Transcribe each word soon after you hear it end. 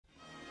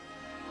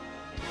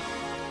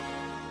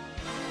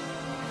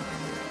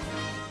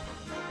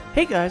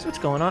Hey guys, what's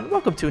going on?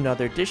 Welcome to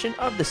another edition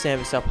of the Sam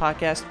Bussell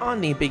Podcast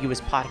on the Ambiguous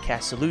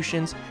Podcast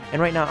Solutions.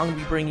 And right now, I'm going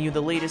to be bringing you the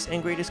latest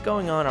and greatest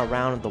going on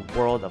around the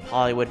world of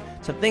Hollywood.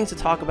 Some things to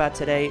talk about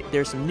today.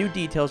 There's some new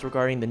details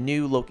regarding the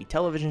new Loki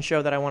television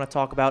show that I want to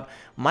talk about.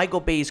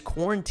 Michael Bay's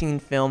Quarantine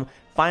film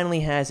finally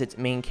has its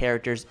main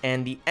characters,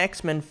 and the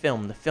X-Men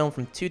film, the film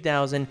from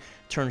 2000,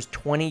 turns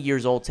 20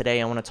 years old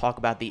today. I want to talk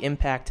about the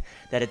impact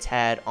that it's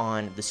had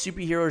on the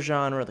superhero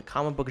genre, the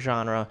comic book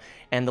genre,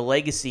 and the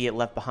legacy it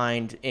left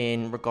behind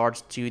in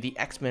regards to the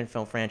X-Men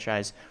film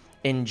franchise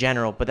in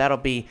general. But that'll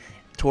be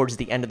towards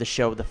the end of the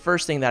show. The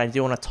first thing that I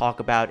do want to talk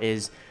about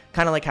is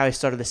kind of like how I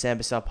started the Sam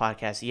Bussell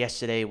Podcast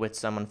yesterday with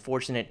some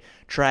unfortunate,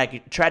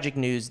 tragic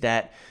news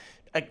that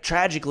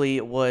tragically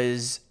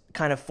was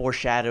kind of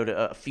foreshadowed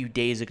a few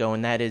days ago,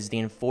 and that is the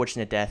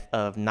unfortunate death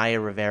of Naya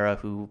Rivera,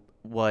 who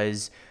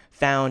was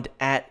found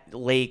at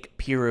Lake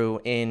Piru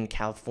in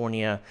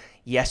California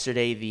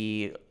yesterday.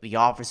 The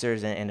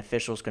officers and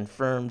officials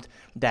confirmed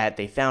that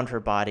they found her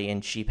body,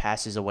 and she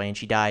passes away, and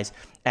she dies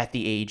at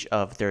the age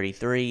of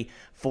 33.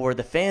 For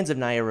the fans of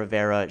Naya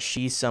Rivera,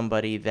 she's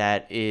somebody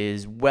that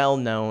is well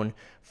known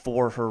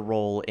for her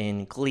role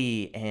in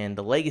Glee and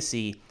the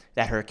legacy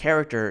that her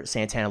character,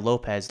 Santana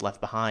Lopez, left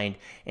behind.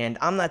 And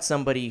I'm not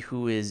somebody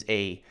who is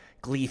a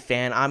Glee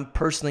fan. I'm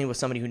personally was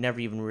somebody who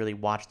never even really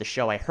watched the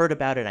show. I heard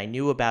about it, I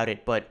knew about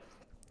it, but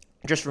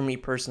just for me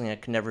personally, I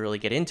could never really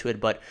get into it.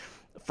 But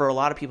for a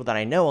lot of people that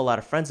I know, a lot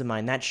of friends of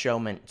mine, that show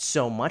meant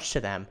so much to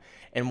them.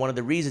 And one of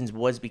the reasons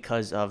was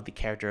because of the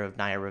character of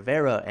Naya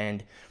Rivera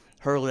and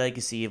her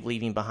legacy of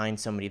leaving behind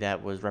somebody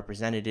that was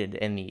represented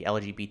in the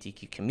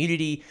LGBTQ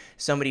community,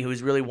 somebody who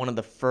was really one of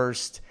the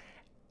first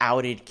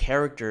outed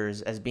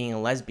characters as being a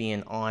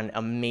lesbian on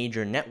a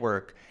major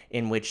network,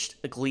 in which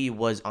Glee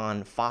was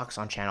on Fox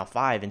on Channel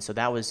 5. And so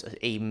that was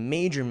a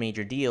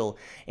major deal,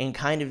 and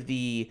kind of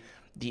the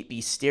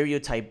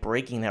stereotype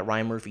breaking that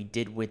Ryan Murphy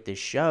did with this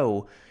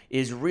show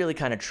is really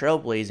kind of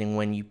trailblazing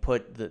when you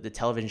put the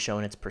television show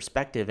in its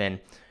perspective.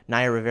 And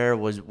Naya Rivera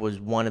was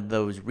one of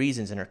those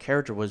reasons, and her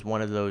character was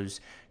one of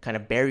those kind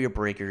of barrier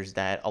breakers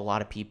that a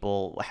lot of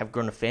people have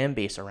grown a fan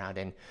base around.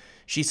 And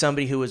she's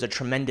somebody who was a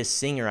tremendous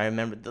singer. I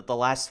remember the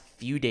last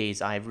few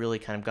days I've really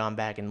kind of gone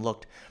back and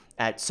looked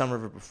at some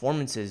of her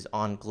performances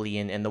on Glee,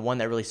 and the one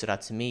that really stood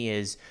out to me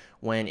is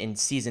when in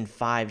season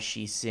 5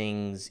 she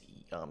sings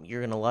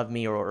You're Gonna Love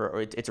Me,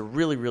 or it's a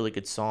really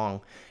good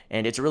song,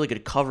 and it's a really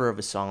good cover of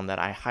a song that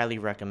I highly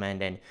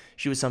recommend. And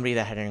she was somebody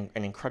that had an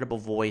incredible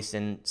voice,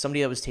 and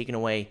somebody that was taken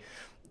away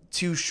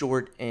too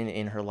short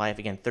in her life.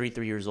 Again,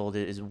 33 years old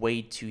is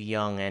way too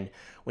young. And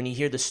when you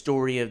hear the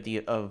story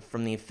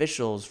from the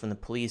officials, from the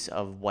police,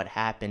 of what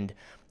happened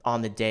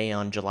on the day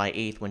on July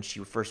 8th when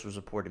she first was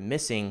reported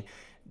missing,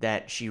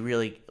 that she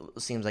really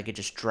seems like it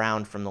just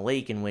drowned from the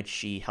lake, in which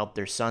she helped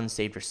their son,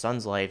 saved her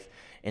son's life.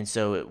 And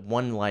so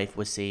one life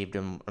was saved,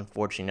 and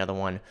unfortunately another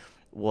one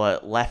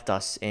left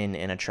us in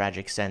a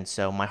tragic sense.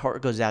 So my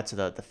heart goes out to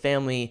the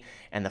family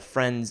and the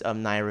friends of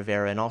Naya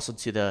Rivera, and also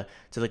to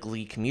the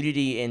Glee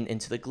community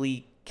and to the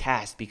Glee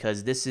cast,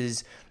 because this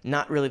is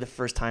not really the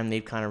first time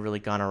they've kind of really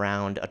gone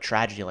around a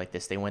tragedy like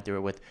this. They went through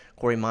it with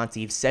Corey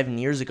Monteith 7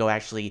 years ago,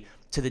 actually,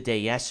 to the day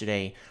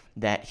yesterday,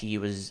 that he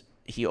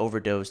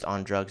overdosed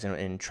on drugs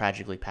and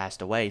tragically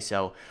passed away.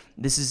 So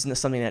this is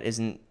something that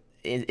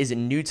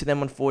isn't new to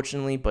them,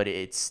 unfortunately, but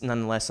it's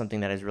nonetheless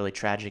something that is really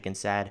tragic and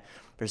sad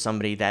for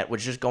somebody that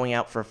was just going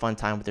out for a fun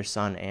time with their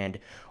son and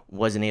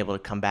wasn't able to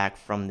come back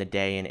from the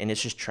day. And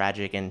it's just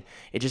tragic. And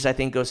it just, I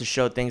think, goes to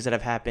show things that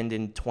have happened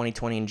in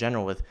 2020 in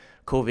general with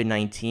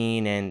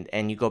COVID-19.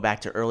 And you go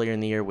back to earlier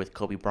in the year with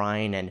Kobe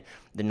Bryant and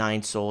the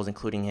 9 souls,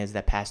 including his,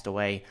 that passed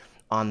away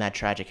on that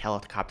tragic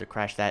helicopter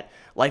crash, that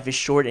life is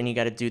short and you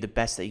got to do the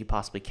best that you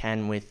possibly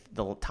can with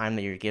the time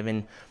that you're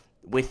given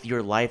with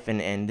your life.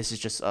 And this is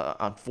just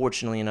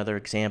unfortunately another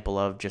example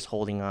of just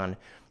holding on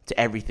to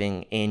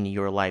everything in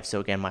your life. So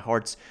again, my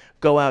hearts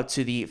go out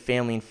to the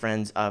family and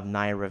friends of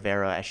Naya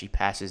Rivera as she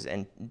passes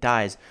and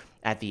dies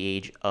at the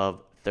age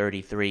of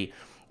 33.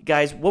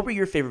 Guys, what were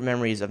your favorite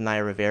memories of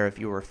Naya Rivera if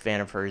you were a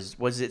fan of hers?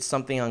 Was it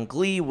something on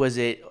Glee? Was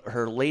it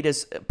her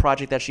latest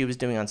project that she was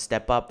doing on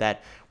Step Up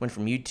that went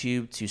from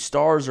YouTube to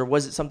Stars? Or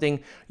was it something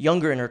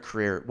younger in her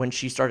career when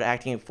she started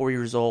acting at 4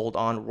 years old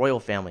on Royal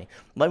Family?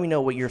 Let me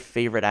know what your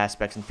favorite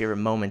aspects and favorite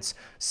moments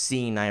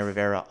seeing Naya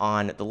Rivera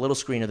on the little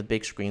screen or the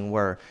big screen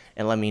were,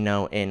 and let me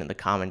know in the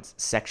comments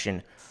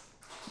section.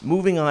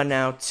 Moving on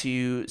now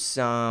to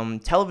some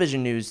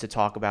television news to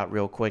talk about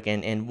real quick,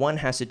 and one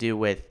has to do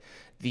with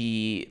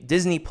the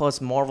Disney Plus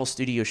Marvel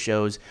Studio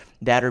shows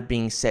that are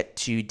being set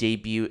to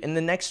debut in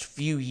the next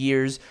few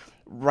years.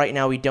 Right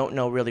now, we don't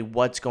know really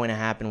what's going to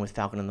happen with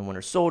Falcon and the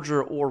Winter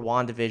Soldier or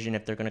WandaVision,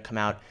 if they're going to come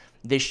out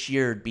this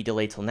year, be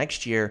delayed till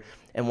next year.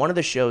 And one of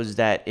the shows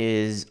that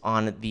is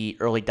on the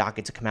early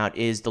docket to come out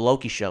is the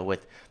Loki show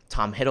with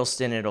Tom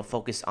Hiddleston. It'll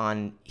focus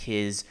on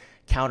his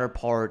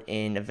counterpart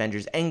in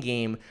Avengers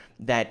Endgame,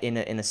 that in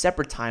a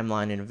separate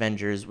timeline in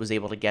Avengers was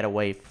able to get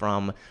away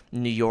from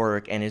New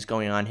York and is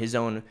going on his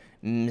own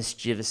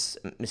mischievous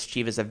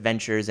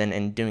adventures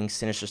and doing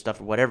sinister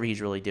stuff or whatever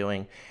he's really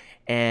doing.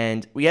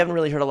 And we haven't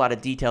really heard a lot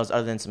of details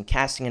other than some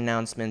casting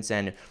announcements,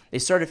 and they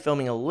started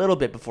filming a little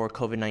bit before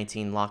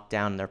COVID-19 locked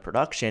down their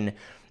production.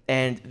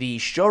 And the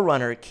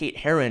showrunner, Kate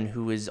Herron,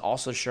 who is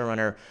also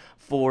showrunner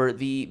for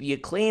the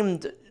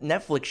acclaimed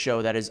Netflix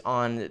show that is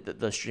on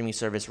the streaming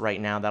service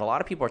right now that a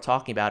lot of people are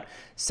talking about,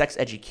 Sex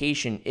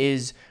Education,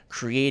 is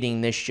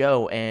creating this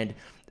show. And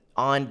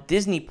on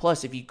Disney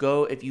Plus, if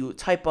you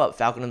type up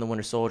Falcon and the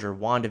Winter Soldier,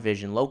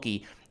 WandaVision,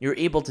 Loki, you're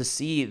able to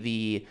see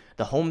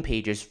the home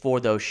pages for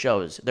those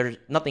shows. There's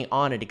nothing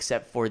on it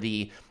except for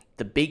the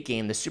big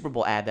game, the Super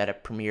Bowl ad that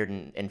it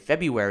premiered in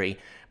February,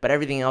 but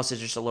everything else is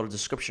just a little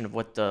description of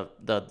what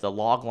the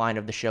log line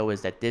of the show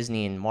is that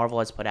Disney and Marvel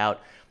has put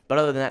out. But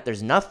other than that,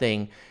 there's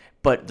nothing.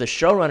 But the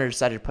showrunner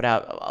decided to put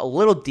out a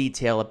little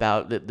detail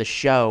about the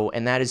show,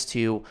 and that is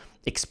to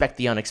expect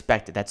the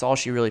unexpected. That's all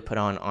she really put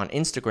on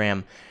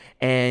Instagram.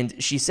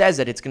 And she says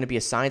that it's going to be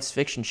a science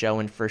fiction show,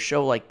 and for a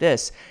show like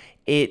this,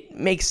 it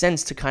makes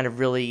sense to kind of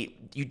really,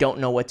 you don't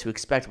know what to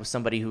expect with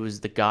somebody who is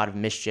the god of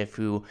mischief,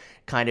 who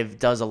kind of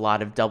does a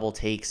lot of double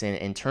takes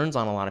and turns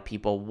on a lot of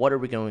people. What are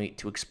we going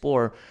to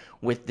explore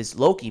with this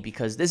Loki?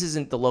 Because this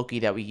isn't the Loki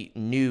that we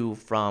knew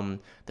from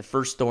the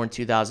first Thor in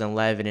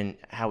 2011 and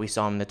how we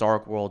saw him in the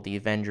Dark World, the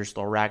Avengers,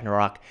 Thor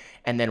Ragnarok,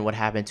 and then what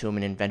happened to him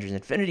in Avengers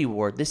Infinity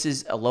War. This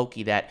is a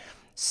Loki that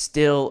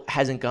still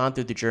hasn't gone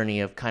through the journey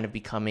of kind of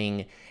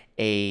becoming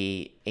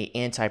a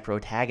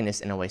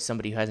anti-protagonist in a way,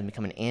 somebody who hasn't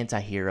become an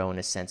anti-hero in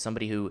a sense,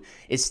 somebody who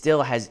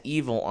still has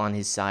evil on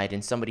his side,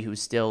 and somebody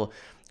who's still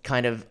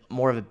kind of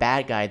more of a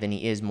bad guy than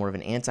he is more of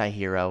an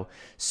anti-hero.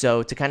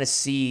 So to kind of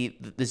see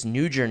this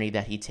new journey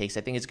that he takes,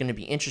 I think it's going to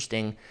be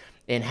interesting,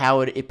 and how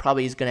it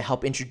probably is going to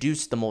help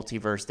introduce the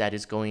multiverse that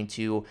is going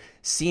to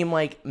seem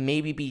like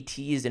maybe be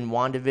teased in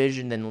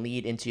WandaVision, then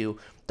lead into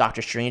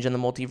Doctor Strange and the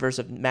Multiverse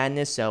of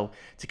Madness. So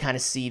to kind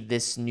of see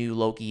this new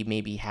Loki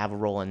maybe have a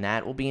role in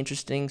that will be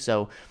interesting.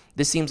 So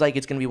this seems like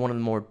it's going to be one of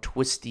the more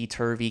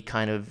twisty-turvy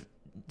kind of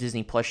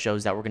Disney Plus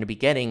shows that we're going to be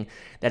getting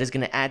that is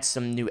going to add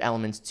some new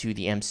elements to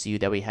the MCU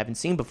that we haven't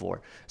seen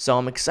before. So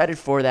I'm excited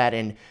for that,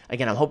 and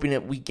again, I'm hoping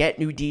that we get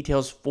new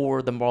details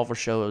for the Marvel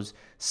shows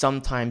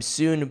sometime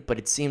soon, but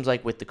it seems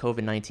like with the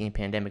COVID-19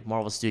 pandemic,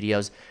 Marvel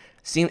Studios,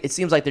 it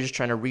seems like they're just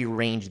trying to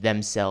rearrange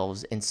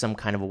themselves in some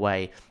kind of a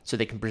way so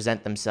they can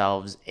present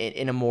themselves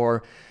in a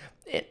more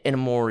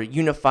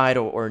unified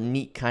or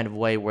neat kind of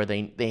way, where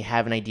they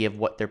have an idea of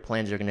what their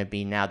plans are going to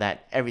be now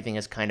that everything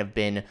has kind of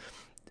been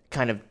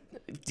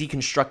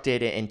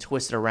deconstructed and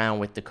twisted around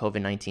with the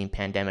COVID-19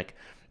 pandemic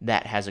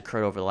that has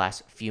occurred over the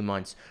last few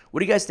months. What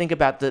do you guys think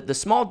about the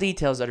small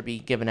details that are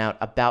being given out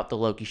about the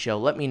Loki show?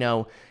 Let me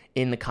know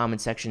in the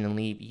comment section and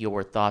leave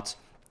your thoughts.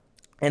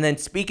 And then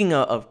speaking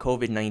of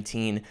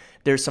COVID-19,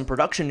 there's some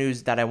production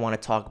news that I want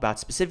to talk about,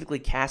 specifically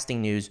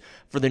casting news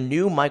for the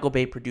new Michael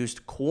Bay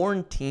produced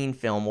quarantine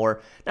film,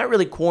 or not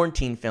really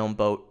quarantine film,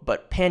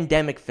 but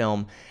pandemic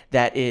film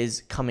that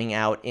is coming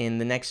out in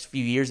the next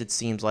few years, it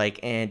seems like.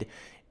 And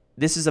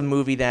this is a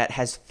movie that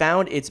has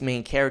found its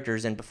main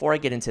characters. And before I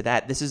get into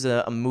that, this is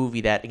a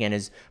movie that, again,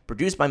 is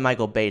produced by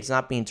Michael Bay. It's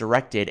not being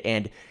directed,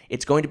 and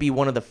it's going to be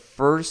one of the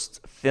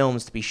first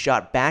films to be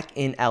shot back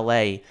in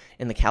LA,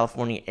 in the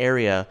California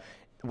area,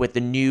 with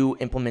the new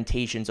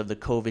implementations of the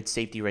COVID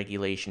safety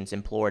regulations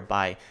employed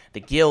by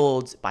the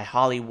guilds, by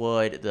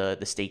Hollywood,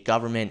 the state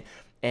government.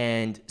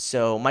 And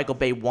so Michael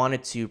Bay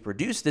wanted to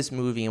produce this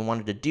movie and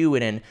wanted to do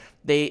it, and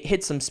they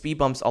hit some speed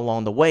bumps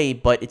along the way,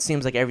 but it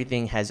seems like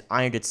everything has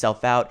ironed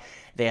itself out.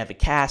 They have a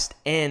cast,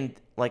 and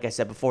like I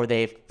said before,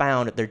 they've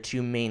found their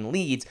two main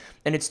leads,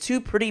 and it's two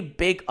pretty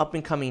big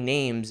up-and-coming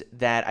names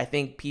that I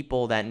think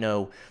people that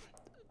know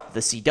the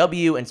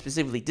CW and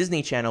specifically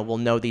Disney Channel will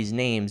know these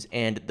names.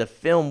 And the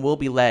film will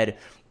be led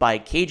by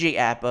KJ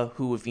Apa,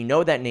 who, if you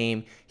know that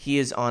name, he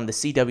is on the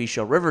CW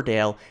show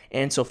Riverdale,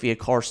 and Sophia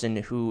Carson,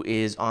 who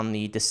is on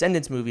the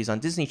Descendants movies on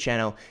Disney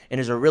Channel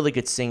and is a really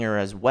good singer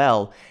as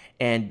well.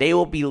 And they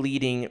will be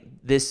leading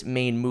this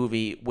main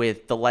movie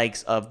with the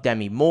likes of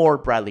Demi Moore,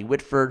 Bradley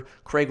Whitford,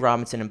 Craig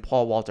Robinson, and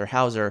Paul Walter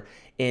Hauser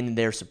in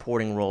their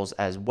supporting roles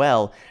as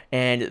well.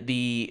 And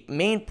the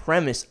main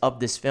premise of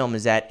this film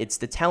is that it's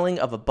the telling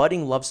of a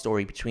budding love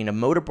story between a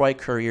motorbike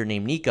courier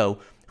named Nico,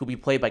 who will be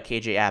played by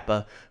KJ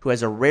Apa, who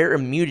has a rare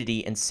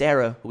immunity, and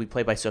Sarah, who will be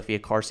played by Sophia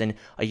Carson,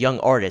 a young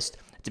artist.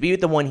 To be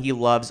with the one he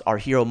loves, our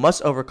hero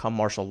must overcome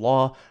martial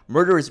law,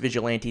 murderous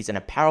vigilantes, and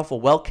a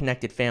powerful,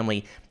 well-connected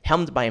family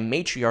helmed by a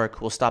matriarch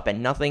who will stop at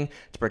nothing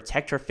to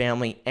protect her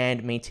family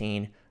and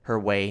maintain her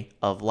way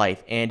of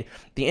life. And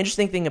the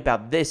interesting thing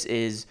about this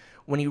is,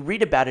 when you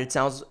read about it,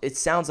 it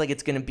sounds like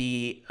it's going to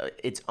be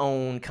its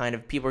own kind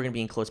of, people are going to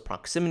be in close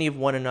proximity of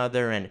one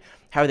another, and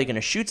how are they going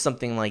to shoot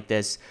something like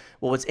this?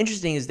 Well, what's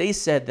interesting is they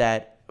said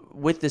that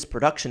with this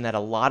production that a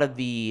lot of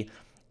the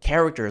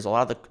characters, a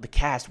lot of the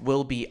cast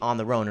will be on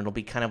their own. It'll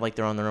be kind of like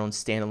they're on their own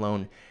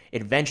standalone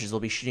adventures. They'll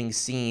be shooting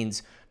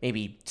scenes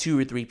maybe 2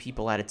 or 3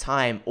 people at a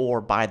time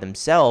or by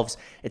themselves.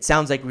 It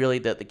sounds like really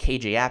the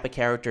KJ Apa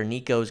character,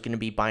 Nico, is going to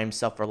be by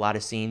himself for a lot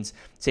of scenes.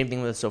 Same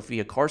thing with the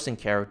Sophia Carson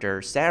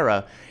character,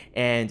 Sarah.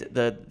 And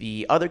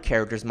the other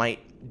characters might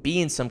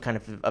be in some kind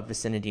of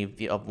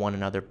vicinity of one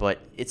another,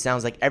 but it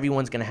sounds like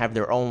everyone's going to have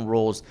their own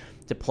roles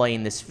to play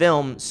in this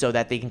film so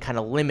that they can kind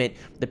of limit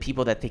the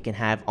people that they can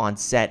have on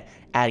set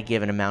at a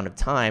given amount of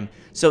time.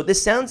 So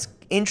this sounds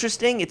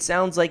interesting. It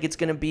sounds like it's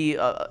going to be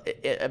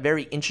a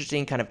very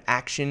interesting kind of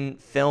action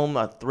film,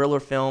 a thriller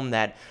film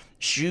that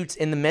shoots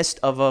in the midst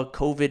of a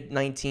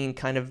COVID-19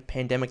 kind of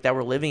pandemic that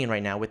we're living in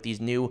right now with these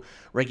new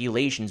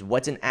regulations.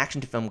 What's an action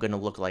film going to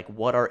look like?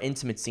 What are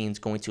intimate scenes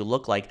going to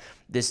look like?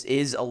 This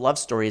is a love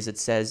story, as it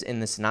says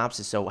in the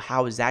synopsis. So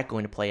how is that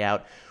going to play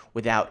out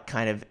without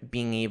kind of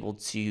being able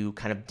to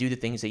kind of do the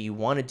things that you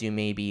want to do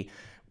maybe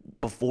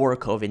before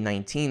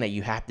COVID-19 that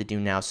you have to do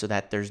now, so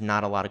that there's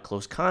not a lot of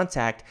close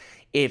contact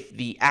if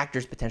the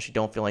actors potentially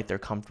don't feel like they're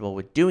comfortable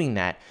with doing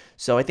that.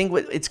 So I think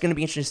it's going to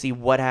be interesting to see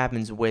what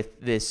happens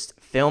with this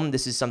film.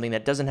 This is something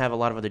that doesn't have a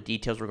lot of other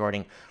details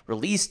regarding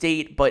release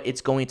date, but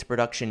it's going into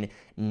production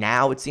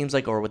now, it seems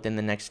like, or within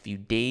the next few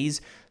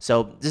days.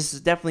 So this is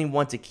definitely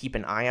one to keep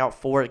an eye out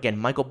for. Again,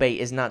 Michael Bay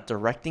is not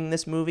directing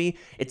this movie.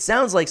 It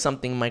sounds like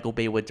something Michael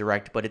Bay would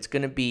direct, but it's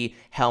going to be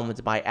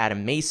helmed by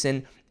Adam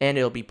Mason, and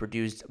it'll be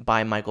produced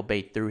by Michael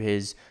Bay through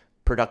his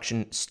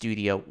production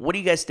studio. What do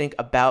you guys think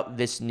about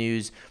this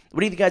news?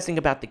 What do you guys think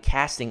about the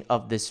casting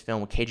of this film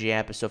with KJ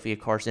Apa, Sophia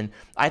Carson?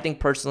 I think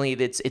personally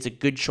it's a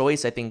good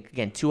choice. I think,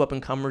 again, two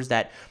up-and-comers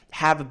that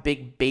have a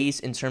big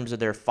base in terms of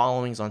their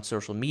followings on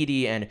social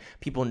media, and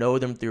people know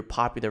them through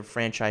popular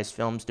franchise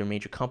films, through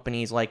major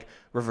companies like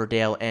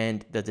Riverdale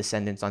and The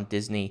Descendants on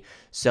Disney.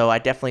 So I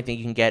definitely think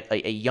you can get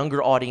a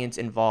younger audience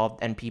involved,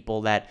 and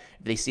people that,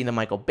 if they see the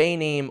Michael Bay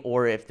name,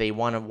 or if they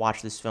want to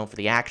watch this film for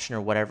the action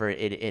or whatever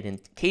it in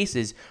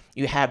cases,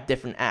 you have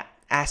different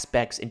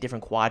aspects in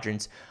different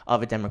quadrants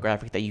of a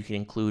demographic that you can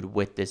include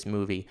with this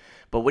movie.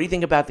 But what do you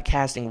think about the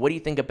casting? What do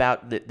you think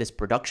about this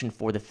production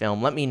for the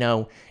film? Let me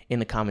know in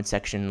the comment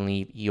section and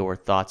leave your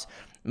thoughts.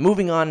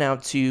 Moving on now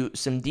to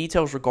some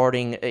details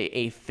regarding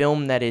a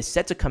film that is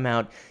set to come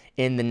out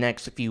in the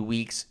next few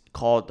weeks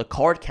called The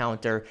Card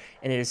Counter,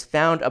 and it has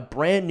found a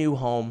brand new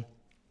home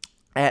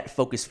at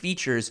Focus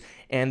Features,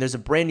 and there's a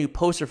brand new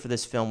poster for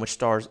this film which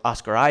stars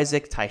Oscar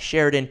Isaac, Ty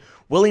Sheridan,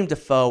 William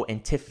Dafoe,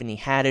 and Tiffany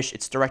Haddish.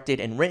 It's directed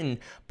and written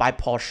by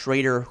Paul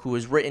Schrader, who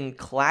has written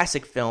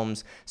classic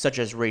films such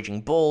as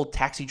Raging Bull,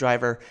 Taxi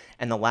Driver,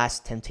 and The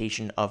Last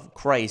Temptation of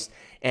Christ.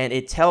 And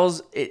it's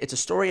a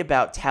story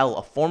about Tal,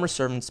 a former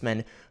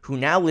serviceman who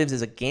now lives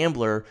as a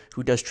gambler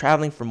who does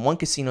traveling from one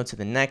casino to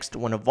the next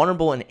when a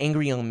vulnerable and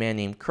angry young man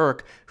named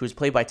Kirk, who is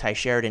played by Ty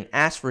Sheridan,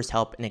 asks for his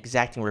help in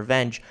exacting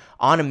revenge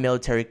on a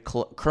military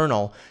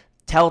colonel.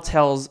 Tal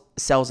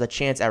sells a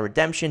chance at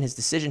redemption. His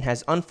decision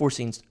has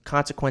unforeseen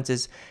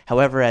consequences.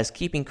 However, as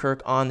keeping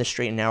Kirk on the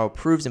straight and narrow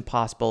proves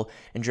impossible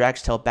and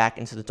drags Tal back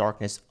into the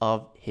darkness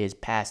of his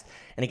past.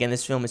 And again,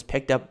 this film is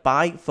picked up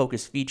by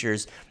Focus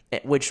Features,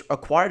 which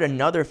acquired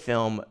another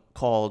film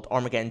called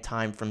Armageddon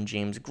Time from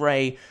James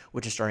Gray,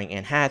 which is starring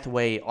Anne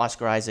Hathaway,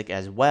 Oscar Isaac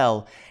as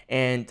well.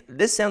 And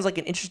this sounds like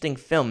an interesting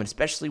film,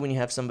 especially when you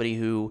have somebody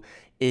who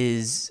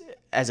is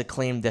as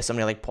acclaimed as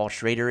somebody like Paul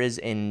Schrader is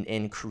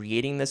in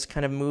creating this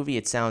kind of movie.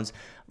 It sounds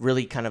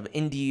really kind of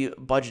indie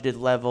budgeted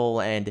level,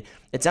 and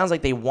it sounds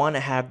like they want to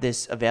have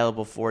this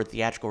available for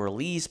theatrical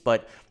release,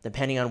 but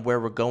depending on where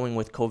we're going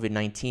with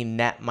COVID-19,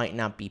 that might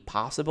not be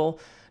possible.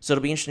 So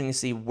it'll be interesting to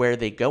see where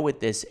they go with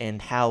this and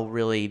how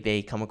really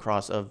they come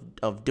across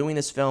of doing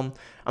this film.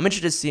 I'm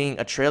interested in seeing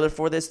a trailer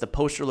for this. The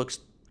poster looks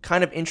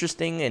kind of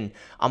interesting, and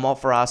I'm all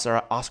for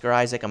Oscar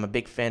Isaac. I'm a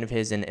big fan of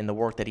his and the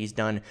work that he's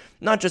done,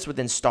 not just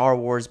within Star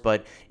Wars,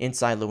 but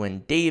Inside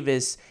Llewyn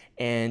Davis,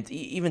 and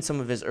even some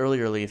of his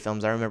early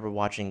films. I remember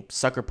watching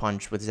Sucker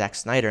Punch with Zack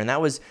Snyder, and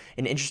that was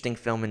an interesting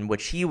film in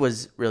which he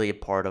was really a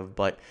part of,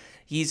 but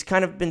he's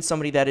kind of been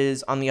somebody that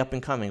is on the up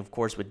and coming, of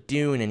course, with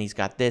Dune, and he's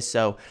got this,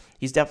 so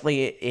he's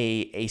definitely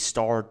a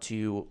star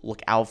to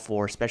look out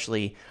for,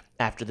 especially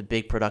after the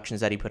big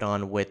productions that he put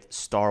on with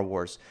Star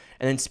Wars.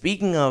 And then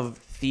speaking of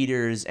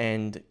theaters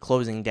and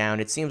closing down,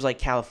 it seems like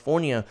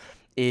California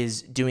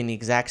is doing the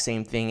exact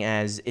same thing,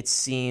 as it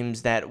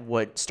seems that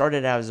what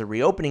started out as a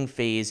reopening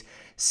phase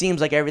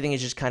seems like everything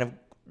is just kind of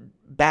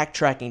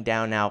backtracking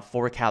down now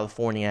for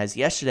California. As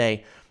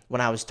yesterday, when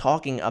I was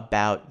talking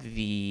about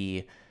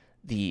the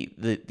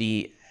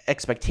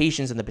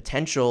expectations and the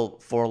potential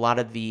for a lot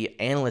of the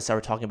analysts that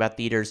were talking about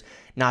theaters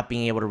not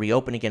being able to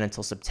reopen again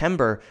until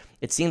September,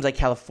 it seems like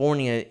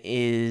California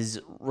is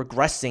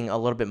regressing a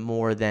little bit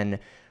more than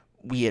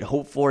we had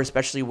hoped for,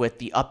 especially with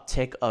the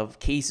uptick of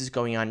cases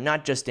going on,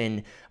 not just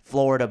in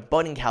Florida,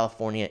 but in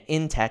California,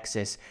 in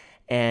Texas.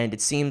 And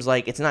it seems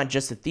like it's not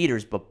just the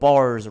theaters, but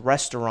bars,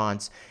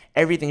 restaurants,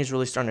 everything is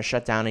really starting to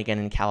shut down again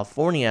in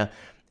California.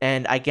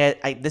 And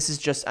this is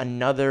just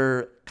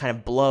another kind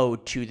of blow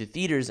to the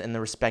theaters in the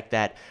respect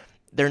that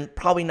they're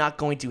probably not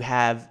going to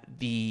have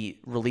the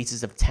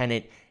releases of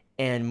Tenet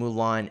and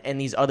Mulan and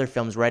these other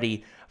films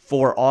ready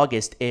for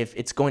August if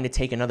it's going to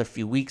take another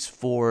few weeks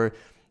for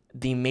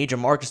the major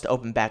markets to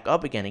open back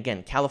up again.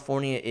 Again,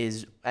 California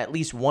is at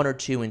least one or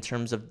two in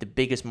terms of the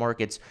biggest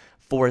markets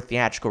for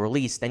theatrical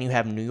release. Then you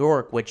have New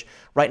York, which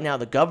right now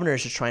the governor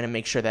is just trying to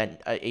make sure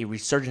that a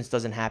resurgence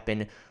doesn't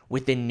happen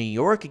within New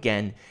York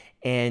again.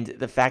 And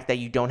the fact that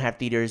you don't have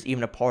theaters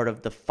even a part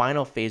of the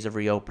final phase of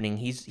reopening,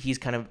 he's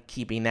kind of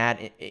keeping that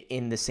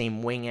in the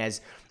same wing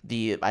as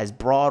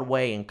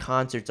Broadway and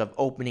concerts of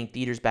opening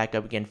theaters back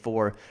up again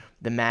for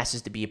the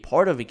masses to be a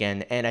part of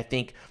again. And I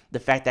think the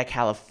fact that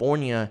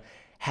California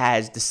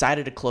has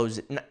decided to close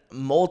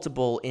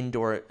multiple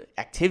indoor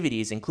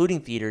activities,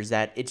 including theaters,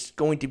 that it's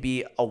going to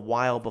be a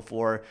while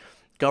before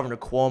Governor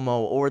Cuomo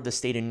or the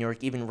state of New York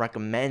even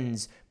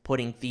recommends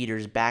putting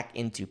theaters back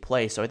into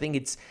play. So I think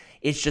it's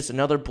just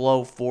another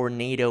blow for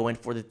NATO and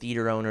for the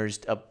theater owners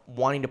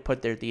wanting to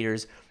put their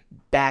theaters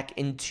back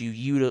into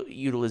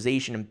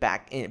utilization and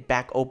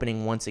back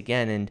opening once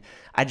again. And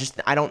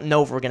I don't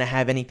know if we're going to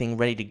have anything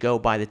ready to go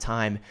by the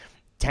time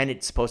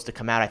Tenet's supposed to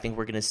come out. I think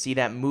we're going to see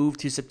that move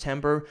to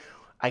September.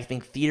 I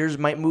think theaters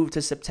might move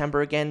to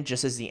September again,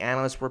 just as the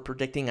analysts were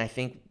predicting. I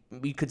think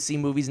we could see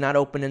movies not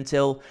open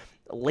until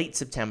late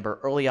September,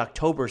 early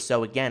October.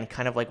 So again,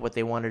 kind of like what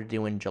they wanted to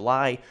do in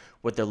July,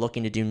 what they're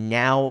looking to do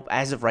now,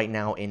 as of right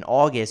now in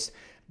August,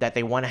 that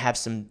they want to have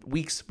some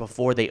weeks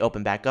before they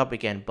open back up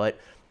again. But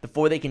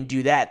before they can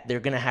do that, they're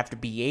going to have to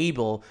be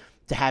able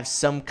to have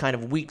some kind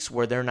of weeks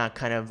where they're not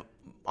kind of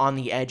on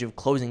the edge of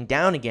closing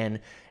down again,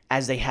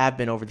 as they have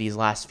been over these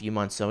last few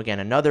months. So again,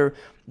 another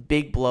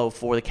big blow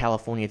for the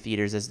California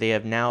theaters, as they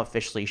have now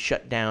officially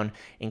shut down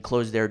and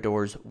closed their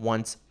doors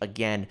once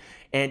again.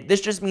 And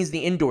this just means the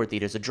indoor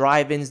theaters, the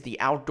drive-ins, the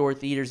outdoor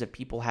theaters, if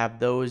people have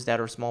those that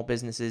are small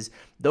businesses,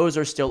 those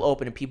are still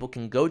open and people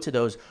can go to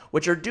those,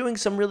 which are doing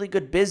some really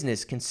good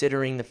business,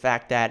 considering the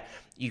fact that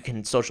you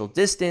can social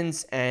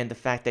distance and the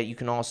fact that you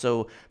can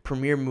also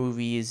premiere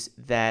movies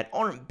that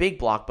aren't big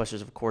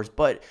blockbusters, of course,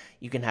 but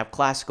you can have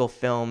classical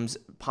films.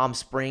 Palm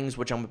Springs,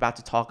 which I'm about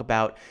to talk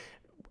about,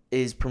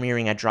 is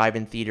premiering at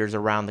drive-in theaters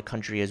around the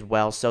country as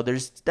well. So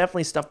there's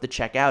definitely stuff to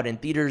check out, and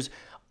theaters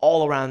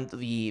all around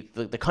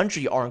the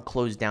country aren't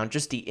closed down,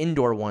 just the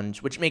indoor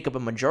ones, which make up a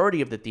majority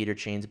of the theater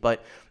chains.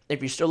 But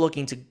if you're still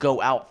looking to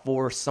go out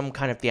for some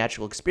kind of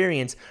theatrical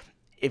experience,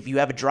 if you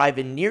have a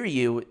drive-in near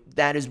you,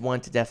 that is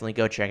one to definitely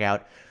go check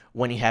out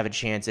when you have a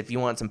chance, if you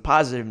want some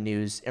positive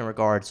news in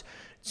regards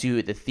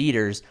to the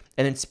theaters.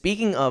 And then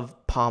speaking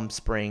of Palm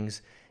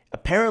Springs,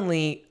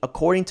 apparently,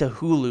 according to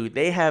Hulu,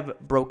 they have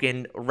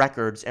broken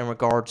records in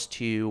regards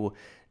to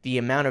the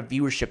amount of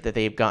viewership that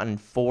they've gotten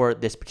for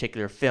this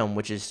particular film,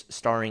 which is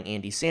starring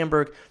Andy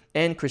Samberg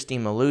and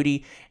Christine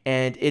Milioti.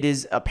 And it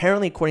is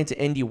apparently, according to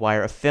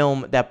IndieWire, a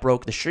film that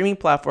broke the streaming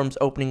platform's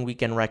opening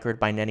weekend record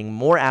by netting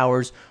more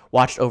hours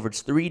watched over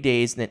its 3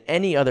 days than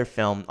any other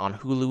film on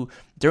Hulu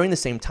during the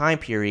same time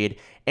period.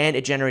 And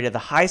it generated the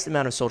highest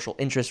amount of social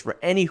interest for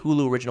any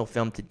Hulu original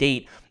film to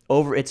date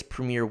over its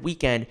premiere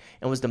weekend,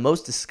 and was the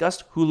most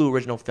discussed Hulu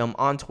original film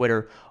on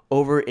Twitter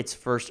over its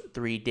first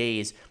 3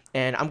 days.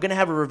 And I'm going to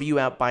have a review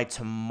out by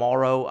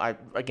tomorrow.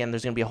 Again,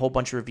 there's going to be a whole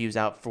bunch of reviews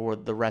out for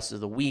the rest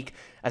of the week,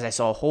 as I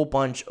saw a whole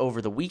bunch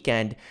over the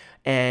weekend.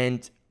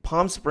 And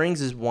Palm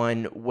Springs is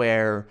one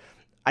where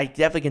I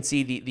definitely can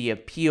see the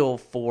appeal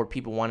for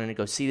people wanting to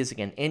go see this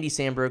again. Andy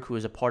Samberg, who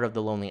is a part of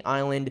The Lonely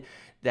Island,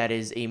 that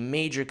is a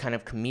major kind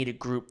of comedic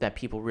group that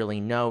people really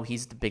know.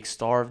 He's the big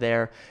star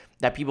there,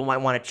 that people might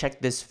want to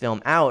check this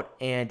film out.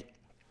 And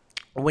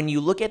when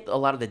you look at a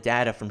lot of the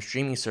data from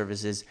streaming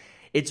services,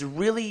 it's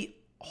really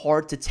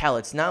hard to tell.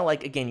 It's not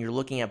like, again, you're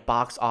looking at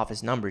box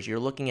office numbers. You're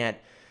looking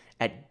at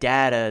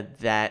data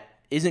that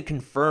isn't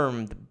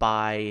confirmed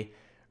by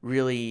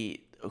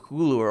really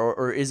Hulu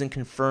or isn't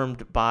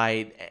confirmed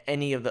by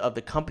any of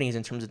the companies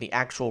in terms of the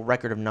actual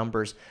record of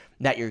numbers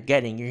that you're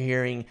getting. You're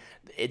hearing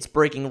it's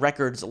breaking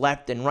records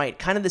left and right.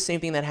 Kind of the same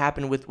thing that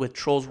happened with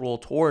Trolls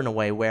World Tour in a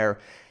way, where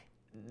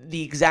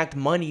the exact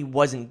money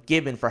wasn't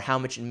given for how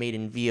much it made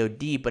in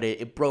VOD, but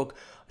it broke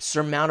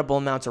surmountable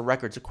amounts of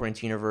records according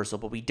to Universal,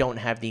 but we don't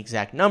have the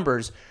exact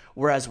numbers.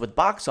 Whereas with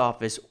box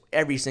office,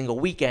 every single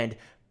weekend,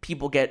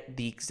 people get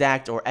the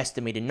exact or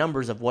estimated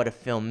numbers of what a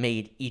film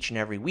made each and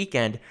every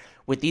weekend.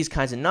 With these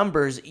kinds of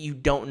numbers, you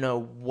don't know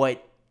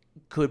what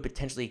could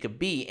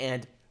be.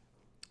 And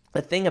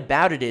the thing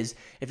about it is,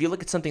 if you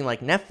look at something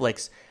like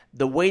Netflix,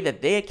 the way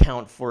that they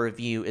account for a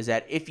view is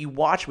that if you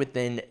watch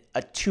within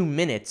 2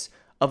 minutes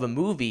of a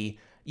movie,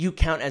 you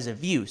count as a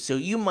view. So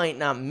you might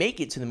not make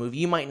it to the movie.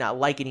 You might not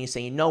like it and you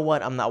say, you know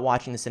what, I'm not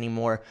watching this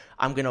anymore.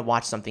 I'm going to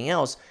watch something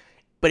else.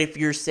 But if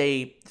you're,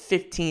 say,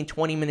 15,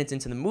 20 minutes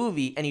into the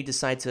movie and you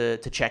decide to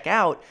check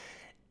out,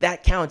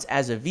 that counts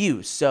as a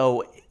view.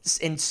 So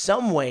in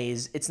some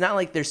ways, it's not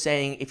like they're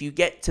saying if you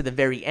get to the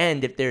very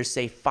end, if there's,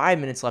 say, 5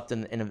 minutes left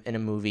in a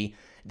movie,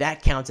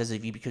 that counts as a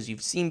view because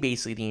you've seen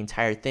basically the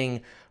entire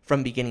thing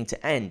from beginning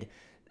to end.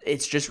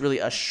 It's just really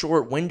a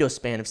short window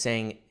span of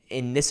saying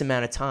in this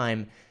amount of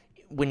time,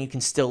 when you can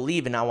still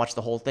leave and not watch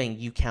the whole thing,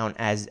 you count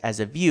as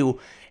a view.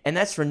 And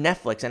that's for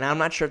Netflix. And I'm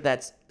not sure if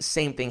that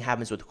same thing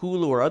happens with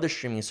Hulu or other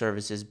streaming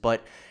services,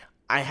 but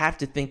I have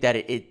to think that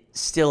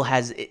still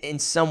has, in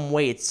some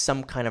way, it's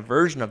some kind of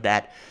version of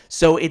that.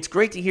 So it's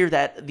great to hear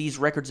that these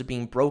records are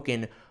being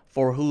broken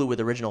for Hulu with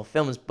original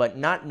films, but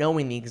not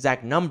knowing the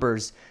exact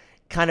numbers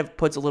kind of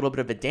puts a little bit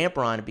of a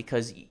damper on it,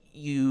 because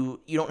you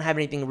don't have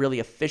anything really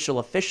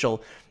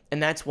official,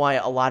 and that's why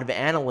a lot of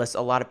analysts,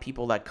 a lot of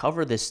people that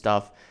cover this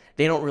stuff,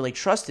 they don't really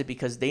trust it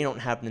because they don't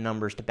have the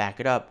numbers to back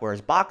it up.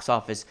 Whereas box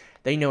office,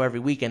 they know every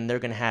weekend they're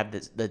going to have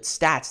the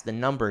stats, the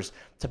numbers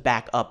to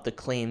back up the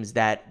claims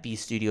that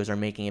these studios are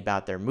making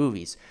about their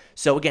movies.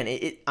 So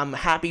again, I'm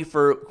happy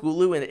for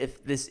Hulu, and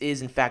if this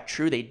is in fact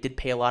true, they did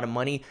pay a lot of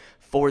money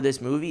for this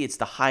movie. It's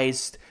the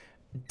highest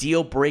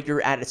deal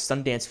breaker at a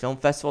Sundance Film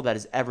Festival that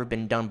has ever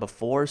been done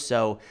before.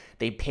 So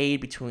they paid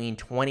between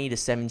 $20 to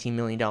 $17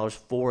 million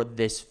for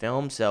this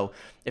film. So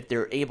if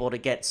they're able to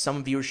get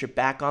some viewership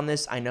back on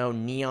this, I know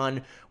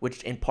Neon,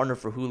 which in partner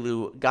for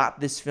Hulu,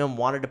 got this film,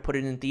 wanted to put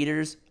it in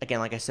theaters.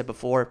 Again, like I said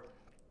before,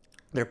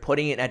 they're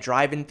putting it at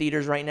drive-in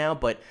theaters right now,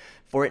 but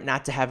for it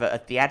not to have a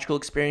theatrical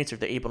experience, or if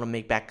they're able to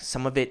make back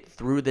some of it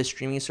through this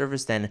streaming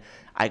service, then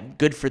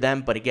good for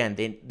them. But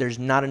again, there's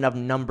not enough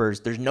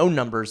numbers. There's no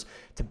numbers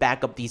to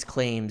back up these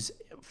claims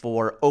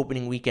for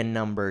opening weekend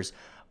numbers,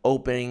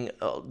 opening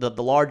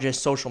the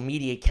largest social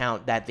media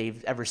account that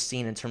they've ever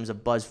seen in terms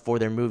of buzz for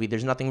their movie.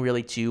 There's nothing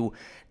really to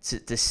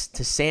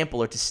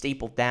sample or to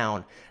staple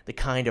down the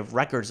kind of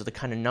records or the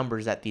kind of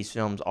numbers that these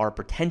films are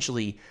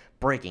potentially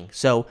breaking.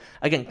 So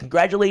again,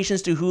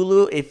 congratulations to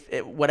Hulu,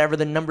 if whatever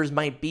the numbers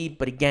might be,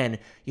 but again,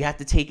 you have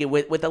to take it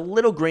with a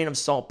little grain of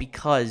salt,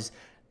 because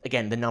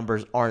again, the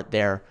numbers aren't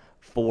there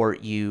for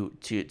you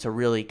to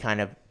really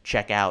kind of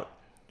check out.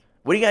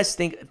 What do you guys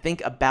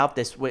think about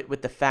this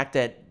with the fact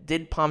that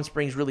did Palm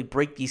Springs really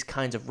break these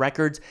kinds of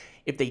records?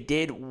 If they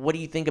did, what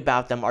do you think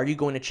about them? Are you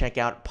going to check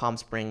out Palm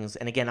Springs?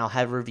 And again, I'll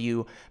have a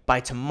review by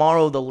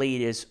tomorrow, the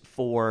latest,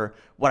 for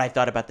what I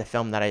thought about the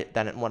film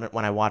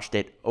when I watched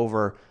it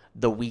over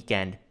the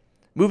weekend.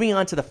 Moving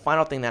on to the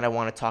final thing that I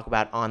want to talk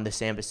about on the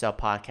Sam Bussell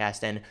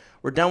Podcast, and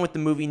we're done with the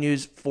movie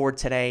news for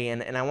today,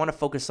 and I want to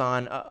focus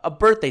on a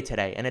birthday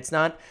today, and it's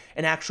not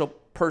an actual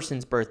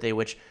person's birthday,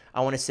 which I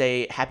want to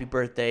say happy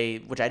birthday,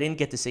 which I didn't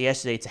get to say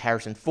yesterday, to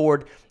Harrison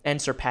Ford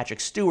and Sir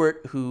Patrick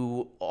Stewart,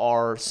 who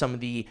are some of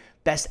the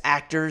best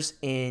actors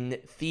in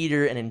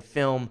theater and in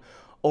film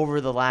over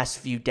the last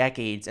few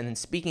decades. And then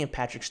speaking of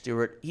Patrick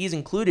Stewart, he's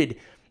included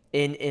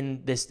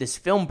in this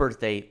film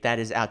birthday that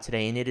is out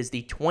today, and it is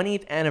the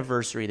 20th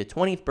anniversary, the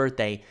 20th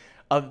birthday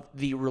of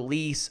the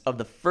release of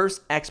the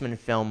first X-Men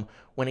film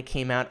when it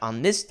came out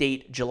on this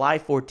date, July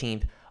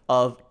 14th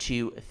of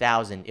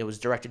 2000. It was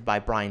directed by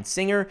Bryan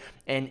Singer,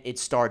 and it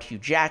starred Hugh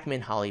Jackman,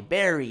 Halle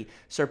Berry,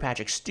 Sir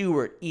Patrick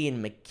Stewart,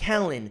 Ian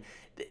McKellen.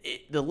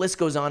 The list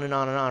goes on and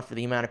on and on for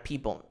the amount of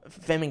people.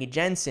 Famke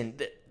Janssen.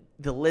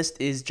 The list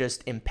is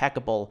just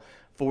impeccable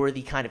for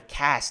the kind of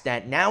cast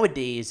that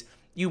nowadays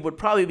you would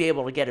probably be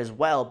able to get as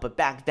well, but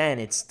back then,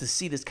 it's to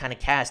see this kind of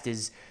cast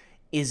is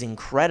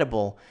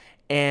incredible.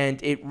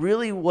 And it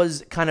really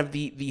was kind of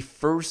the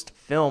first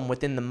film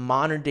within the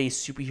modern day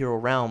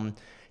superhero realm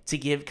to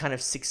give kind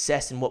of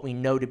success in what we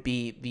know to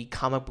be the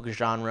comic book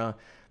genre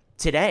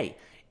today.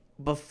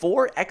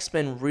 Before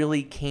X-Men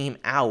really came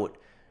out,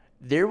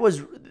 there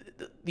was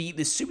the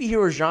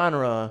superhero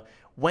genre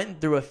went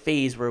through a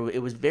phase where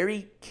it was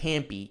very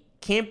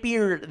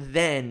campier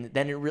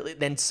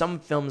than some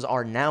films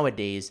are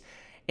nowadays.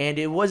 And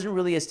it wasn't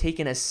really as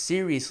taken as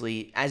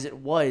seriously as it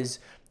was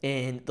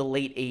in the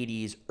late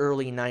 80s,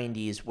 early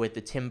 90s with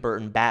the Tim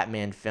Burton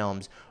Batman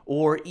films,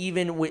 or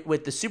even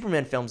with the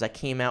Superman films that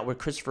came out with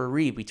Christopher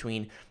Reeve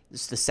between the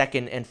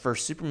second and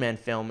first Superman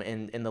film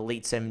in the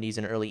late 70s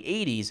and early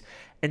 80s.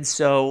 And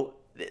so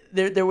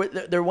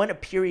there went a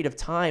period of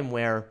time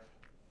where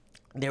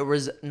there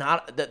was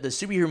not the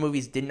superhero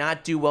movies did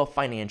not do well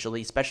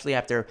financially, especially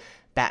after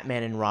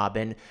Batman and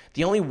Robin.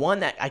 The only one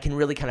that I can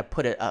really kind of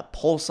put a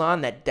pulse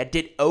on that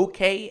did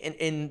okay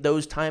in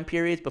those time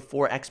periods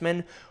before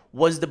X-Men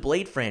was the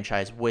Blade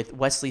franchise with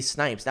Wesley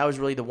Snipes. That was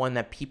really the one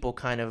that people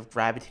kind of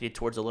gravitated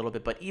towards a little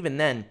bit. But even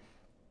then,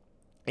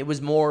 it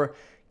was more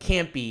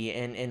campy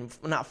and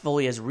not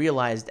fully as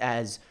realized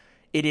as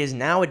it is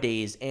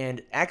nowadays.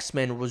 And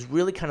X-Men was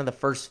really kind of the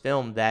first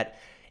film that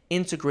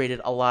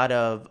integrated a lot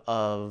of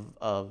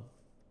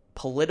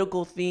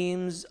political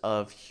themes,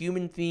 of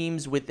human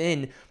themes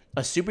within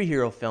a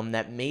superhero film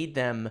that made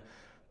them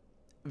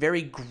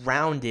very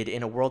grounded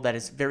in a world that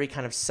is very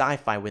kind of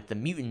sci-fi with the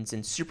mutants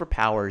and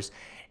superpowers.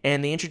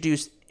 And they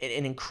introduced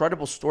an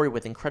incredible story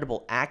with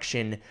incredible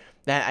action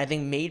that I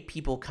think made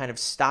people kind of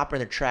stop in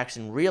their tracks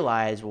and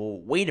realize, well,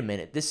 wait a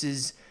minute, this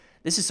is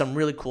some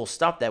really cool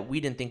stuff that we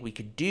didn't think we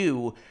could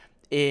do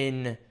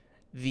in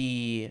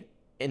the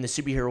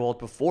superhero world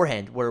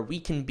beforehand, where we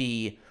can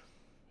be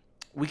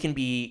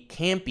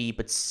campy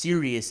but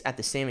serious at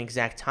the same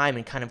exact time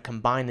and kind of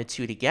combine the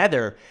two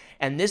together.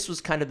 And this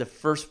was kind of the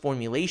first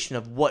formulation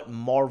of what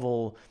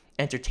Marvel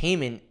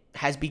Entertainment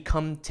has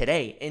become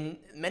today in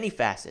many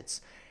facets.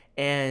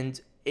 And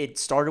it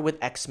started with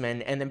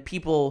X-Men, and then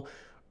people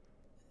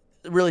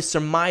really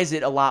surmise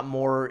it a lot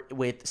more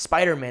with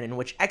Spider-Man, in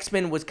which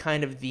X-Men was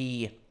kind of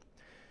the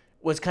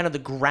was kind of the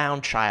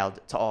ground child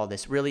to all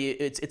this. Really,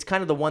 it's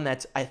kind of the one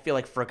that's, I feel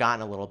like,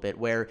 forgotten a little bit,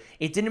 where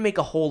it didn't make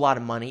a whole lot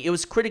of money. It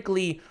was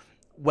critically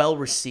well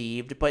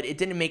received, but it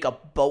didn't make a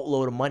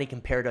boatload of money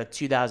compared to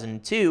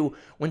 2002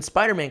 when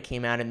Spider-Man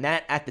came out, and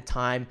that at the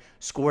time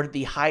scored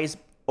the highest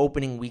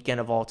opening weekend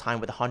of all time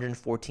with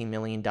 $114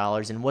 million,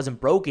 and wasn't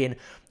broken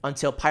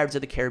until Pirates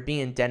of the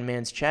Caribbean, Dead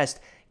Man's Chest,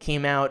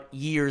 came out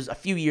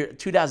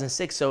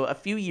 2006, so a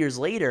few years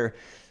later.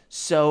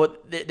 So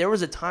there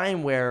was a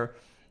time where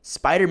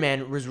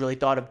Spider-Man was really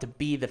thought of to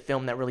be the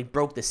film that really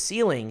broke the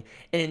ceiling.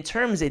 And in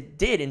terms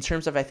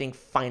of, I think,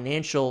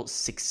 financial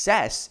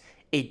success,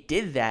 it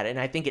did that. And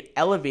I think it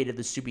elevated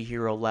the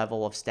superhero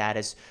level of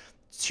status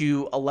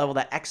to a level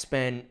that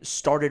X-Men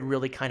started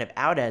really kind of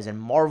out as. And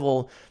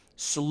Marvel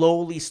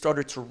slowly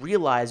started to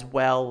realize,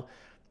 well,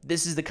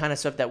 this is the kind of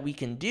stuff that we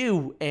can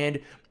do. And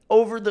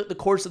over the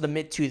course of the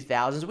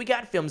mid-2000s, we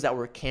got films that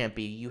were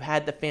campy. You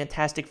had the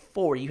Fantastic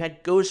Four. You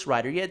had Ghost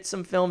Rider. You had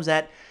some films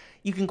that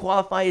you can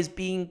qualify as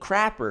being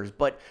crappers.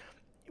 But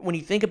when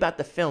you think about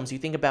the films, you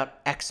think about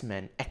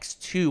X-Men,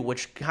 X2,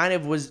 which kind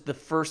of was the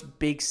first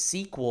big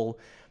sequel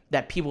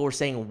that people were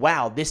saying,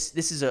 wow, this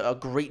is a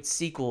great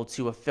sequel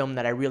to a film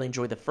that I really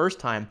enjoyed the first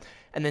time.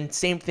 And then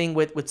same thing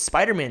with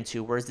Spider-Man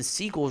 2, whereas the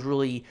sequels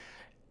really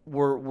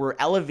were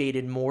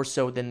elevated more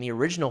so than the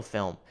original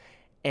film.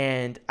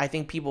 And I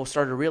think people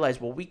started to realize,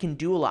 well, we can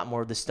do a lot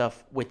more of this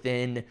stuff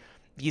within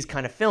these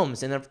kind of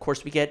films. And then, of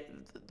course, we get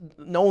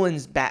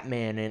Nolan's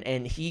Batman,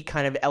 and he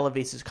kind of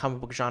elevates his comic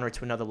book genre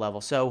to another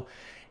level. So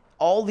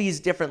all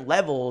these different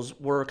levels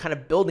were kind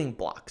of building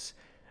blocks.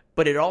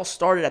 But it all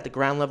started at the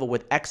ground level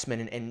with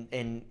X-Men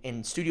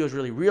and studios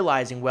really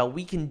realizing, well,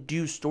 we can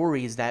do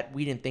stories that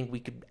we didn't think we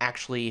could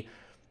actually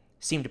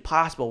seemed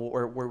possible,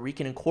 or where we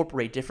can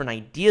incorporate different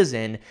ideas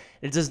in.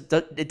 It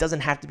doesn't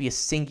have to be a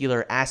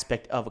singular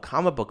aspect of a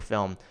comic book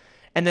film.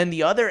 And then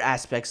the other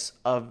aspects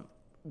of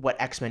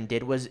what X-Men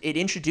did was it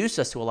introduced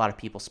us to a lot of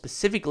people.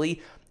 Specifically,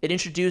 it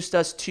introduced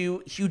us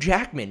to Hugh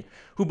Jackman,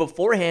 who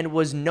beforehand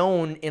was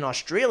known in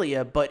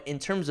Australia, but in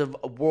terms of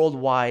a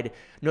worldwide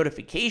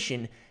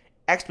notification,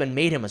 X-Men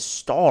made him a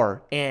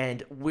star,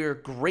 and we're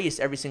graced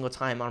every single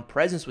time on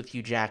presence with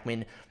Hugh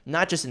Jackman,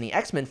 not just in the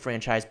X-Men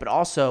franchise, but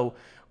also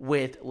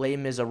with Les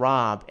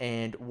Miserables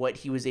and what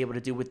he was able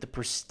to do with The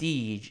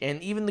Prestige,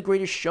 and even The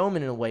Greatest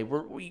Showman in a way.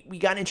 We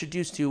got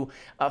introduced to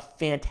a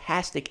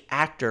fantastic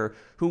actor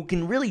who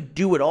can really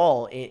do it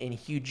all in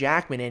Hugh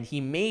Jackman, and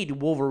he made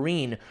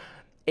Wolverine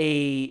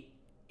a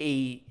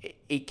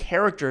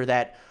character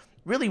that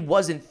really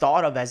wasn't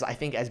thought of as, I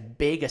think, as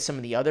big as some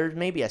of the others,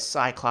 maybe as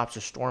Cyclops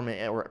or Storm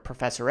or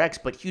Professor X,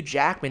 but Hugh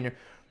Jackman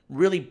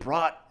really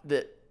brought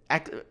the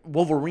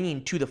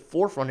Wolverine to the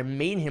forefront and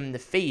made him the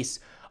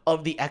face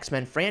of the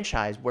X-Men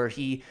franchise, where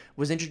he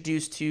was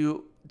introduced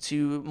to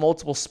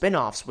multiple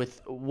spin-offs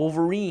with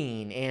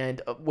Wolverine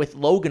and with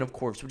Logan, of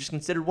course, which is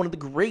considered one of the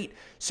great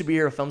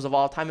superhero films of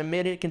all time, and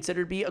made it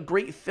considered to be a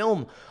great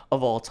film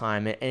of all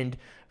time. And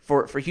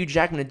for Hugh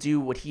Jackman to do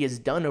what he has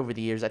done over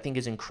the years, I think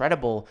is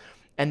incredible.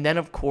 And then,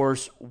 of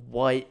course,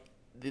 what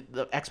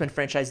the X-Men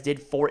franchise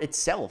did for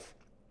itself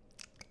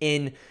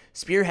in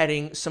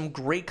spearheading some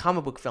great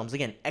comic book films.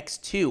 Again,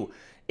 X2.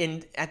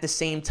 And at the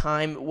same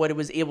time, what it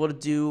was able to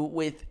do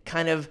with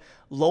kind of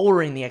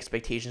lowering the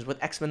expectations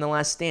with X-Men The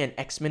Last Stand,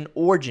 X-Men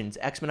Origins,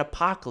 X-Men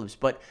Apocalypse,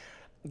 but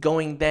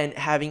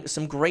having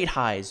some great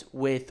highs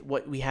with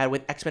what we had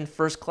with X-Men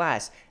First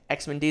Class,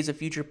 X-Men Days of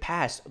Future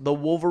Past, the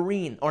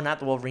Wolverine, or not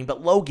the Wolverine,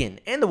 but Logan,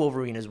 and the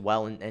Wolverine as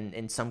well.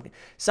 And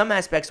some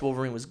aspects,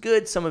 Wolverine was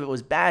good, some of it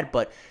was bad,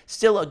 but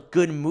still a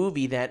good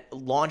movie that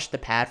launched the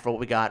path for what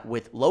we got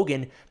with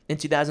Logan in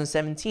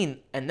 2017.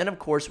 And then, of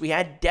course, we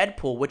had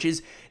Deadpool, which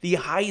is the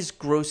highest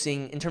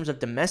grossing, in terms of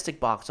domestic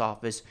box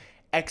office,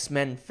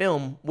 X-Men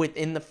film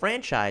within the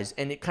franchise.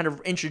 And it kind of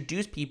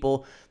introduced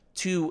people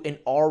to an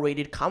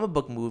R-rated comic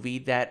book movie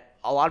that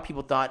a lot of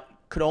people thought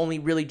could only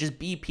really just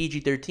be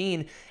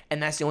PG-13,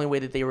 and that's the only way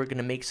that they were going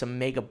to make some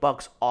mega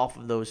bucks off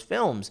of those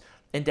films.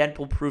 And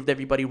Deadpool proved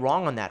everybody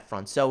wrong on that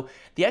front. So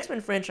the X-Men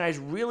franchise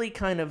really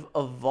kind of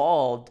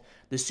evolved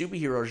the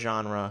superhero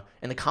genre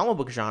and the comic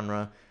book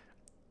genre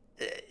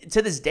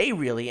to this day,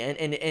 really.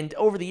 And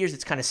over the years,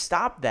 it's kind of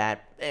stopped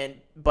that.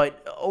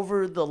 But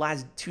over the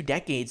last 2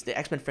 decades, the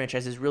X-Men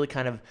franchise has really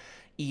kind of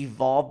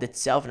evolved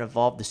itself and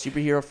evolved the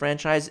superhero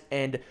franchise.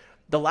 And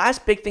the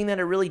last big thing that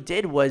it really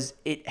did was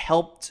it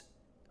helped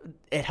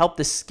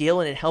the scale,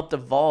 and it helped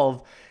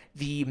evolve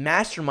the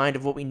mastermind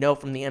of what we know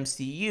from the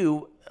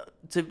MCU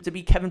to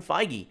be Kevin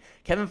Feige.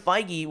 Kevin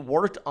Feige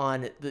worked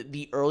on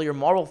the earlier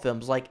Marvel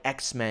films like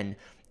X-Men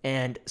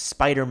and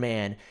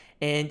Spider-Man,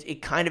 and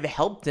it kind of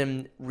helped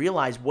him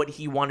realize what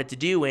he wanted to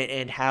do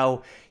and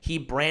how he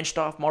branched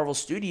off Marvel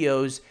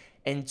Studios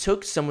and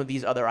took some of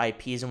these other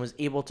IPs and was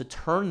able to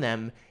turn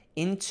them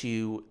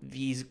into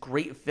these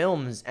great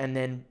films. And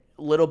then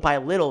little by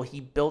little, he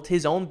built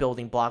his own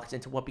building blocks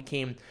into what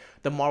became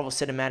the Marvel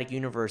Cinematic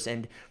Universe,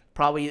 and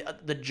probably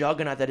the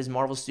juggernaut that is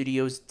Marvel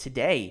Studios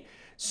today.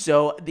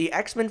 So the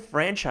X-Men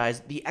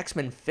franchise, the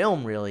X-Men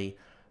film, really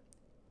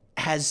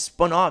has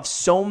spun off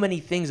so many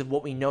things of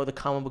what we know the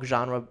comic book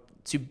genre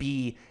to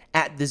be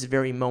at this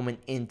very moment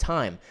in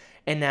time.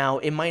 And now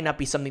it might not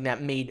be something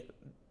that made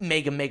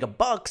mega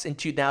bucks in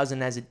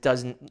 2000 as it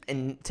does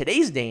in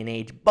today's day and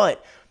age,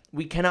 but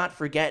we cannot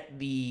forget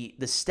the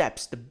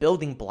steps, the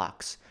building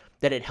blocks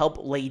that it helped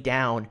lay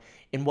down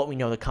in what we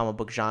know the comic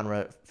book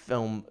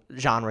film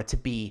genre to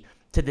be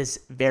to this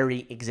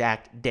very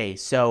exact day.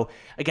 So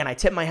again, I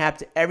tip my hat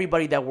to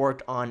everybody that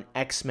worked on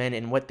X-Men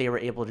and what they were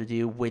able to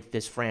do with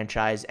this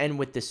franchise and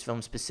with this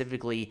film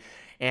specifically,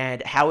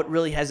 and how it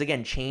really has,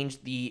 again,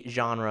 changed the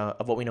genre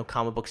of what we know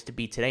comic books to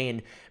be today,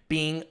 and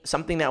being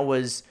something that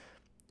was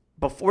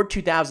before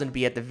 2000 to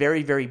be at the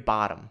very, very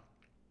bottom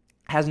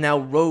has now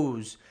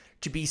rose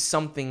to be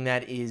something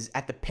that is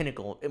at the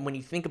pinnacle. And when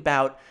you think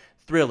about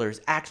thrillers,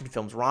 action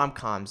films,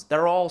 rom-coms,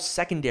 they're all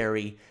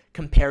secondary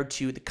compared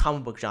to the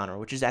comic book genre,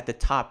 which is at the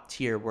top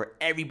tier where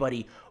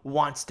everybody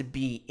wants to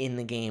be in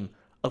the game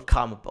of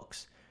comic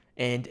books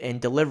and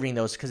delivering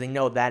those, because they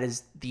know that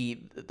is the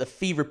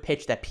fever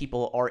pitch that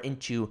people are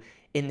into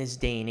in this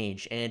day and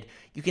age. And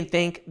you can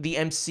thank the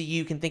MCU,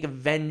 you can think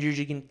Avengers,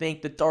 you can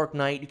think The Dark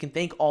Knight, you can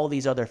think all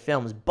these other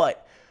films,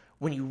 but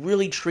when you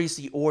really trace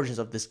the origins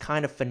of this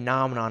kind of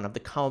phenomenon of the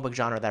comic book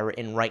genre that we're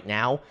in right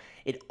now,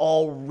 it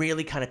all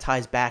really kind of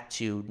ties back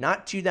to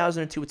not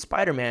 2002 with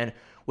Spider-Man,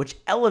 which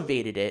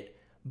elevated it,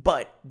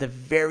 but the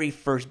very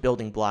first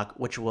building block,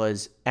 which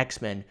was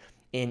X-Men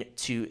in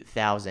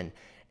 2000.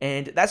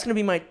 And that's going to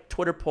be my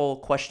Twitter poll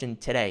question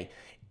today.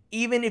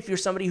 Even if you're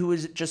somebody who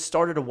has just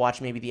started to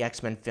watch maybe the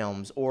X-Men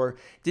films or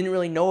didn't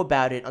really know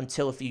about it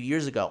until a few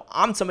years ago.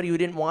 I'm somebody who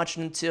didn't watch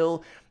it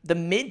until the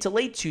mid to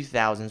late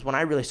 2000s when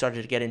I really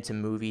started to get into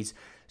movies.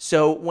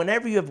 So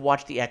whenever you have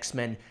watched the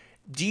X-Men,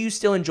 do you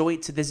still enjoy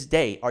it to this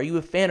day? Are you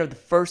a fan of the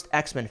first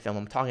X-Men film?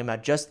 I'm talking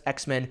about just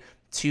X-Men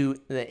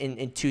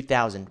in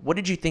 2000. What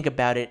did you think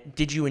about it?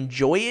 Did you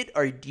enjoy it,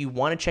 or do you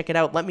want to check it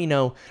out? Let me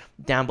know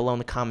down below in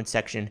the comment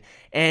section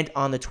and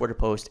on the Twitter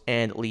post,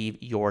 and leave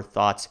your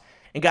thoughts.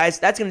 And guys,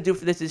 that's going to do it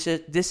for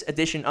this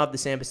edition of the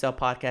Sam Bussell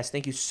Podcast.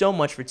 Thank you so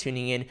much for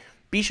tuning in.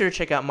 Be sure to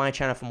check out my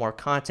channel for more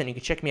content. You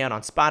can check me out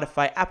on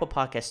Spotify, Apple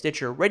Podcast,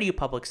 Stitcher, Radio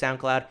Public,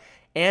 SoundCloud,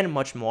 and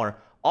much more.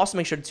 Also,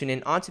 make sure to tune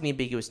in onto the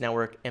Ambiguous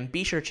Network, and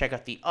be sure to check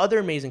out the other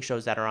amazing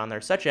shows that are on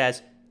there, such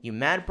as You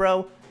Mad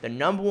Bro, the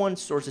 #1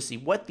 source to see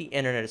what the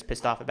internet is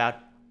pissed off about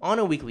on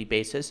a weekly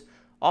basis.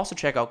 Also,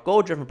 check out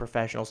Goal-Driven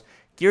Professionals,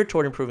 geared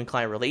toward improving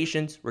client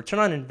relations, return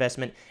on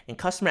investment, and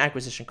customer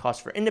acquisition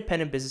costs for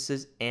independent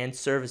businesses and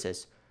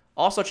services.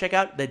 Also, check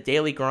out The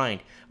Daily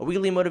Grind, a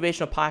weekly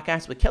motivational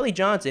podcast with Kelly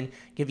Johnson,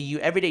 giving you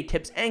everyday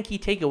tips and key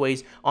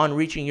takeaways on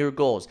reaching your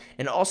goals.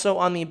 And also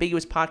on the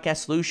Ambiguous Podcast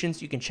Solutions,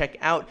 you can check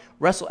out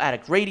Wrestle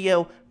Addict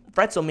Radio,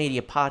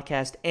 Fretzelmania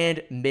Podcast,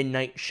 and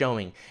Midnight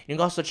Showing. You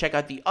can also check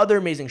out the other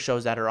amazing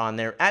shows that are on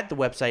there at the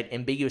website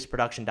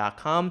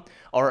ambiguousproduction.com,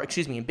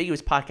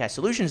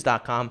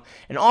 ambiguouspodcastsolutions.com,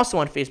 and also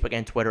on Facebook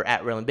and Twitter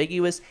at Real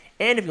Ambiguous.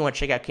 And if you want to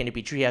check out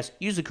Canopy Treehouse,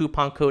 use the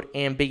coupon code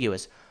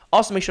AMBIGUOUS.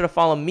 Also, make sure to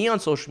follow me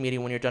on social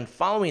media when you're done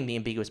following the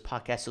Ambiguous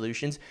Podcast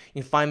Solutions.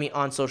 You can find me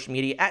on social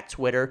media at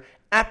Twitter,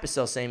 at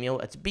Bussell Samuel.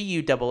 That's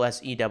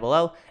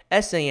BUSSELLSAMUEL.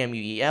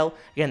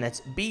 Again,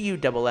 that's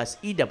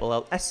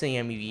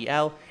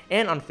BUSSELLSAMUEL.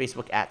 And on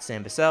Facebook at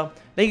Sam Bussell.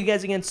 Thank you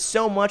guys again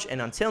so much,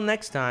 and until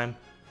next time,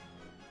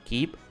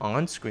 keep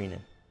on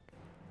screening.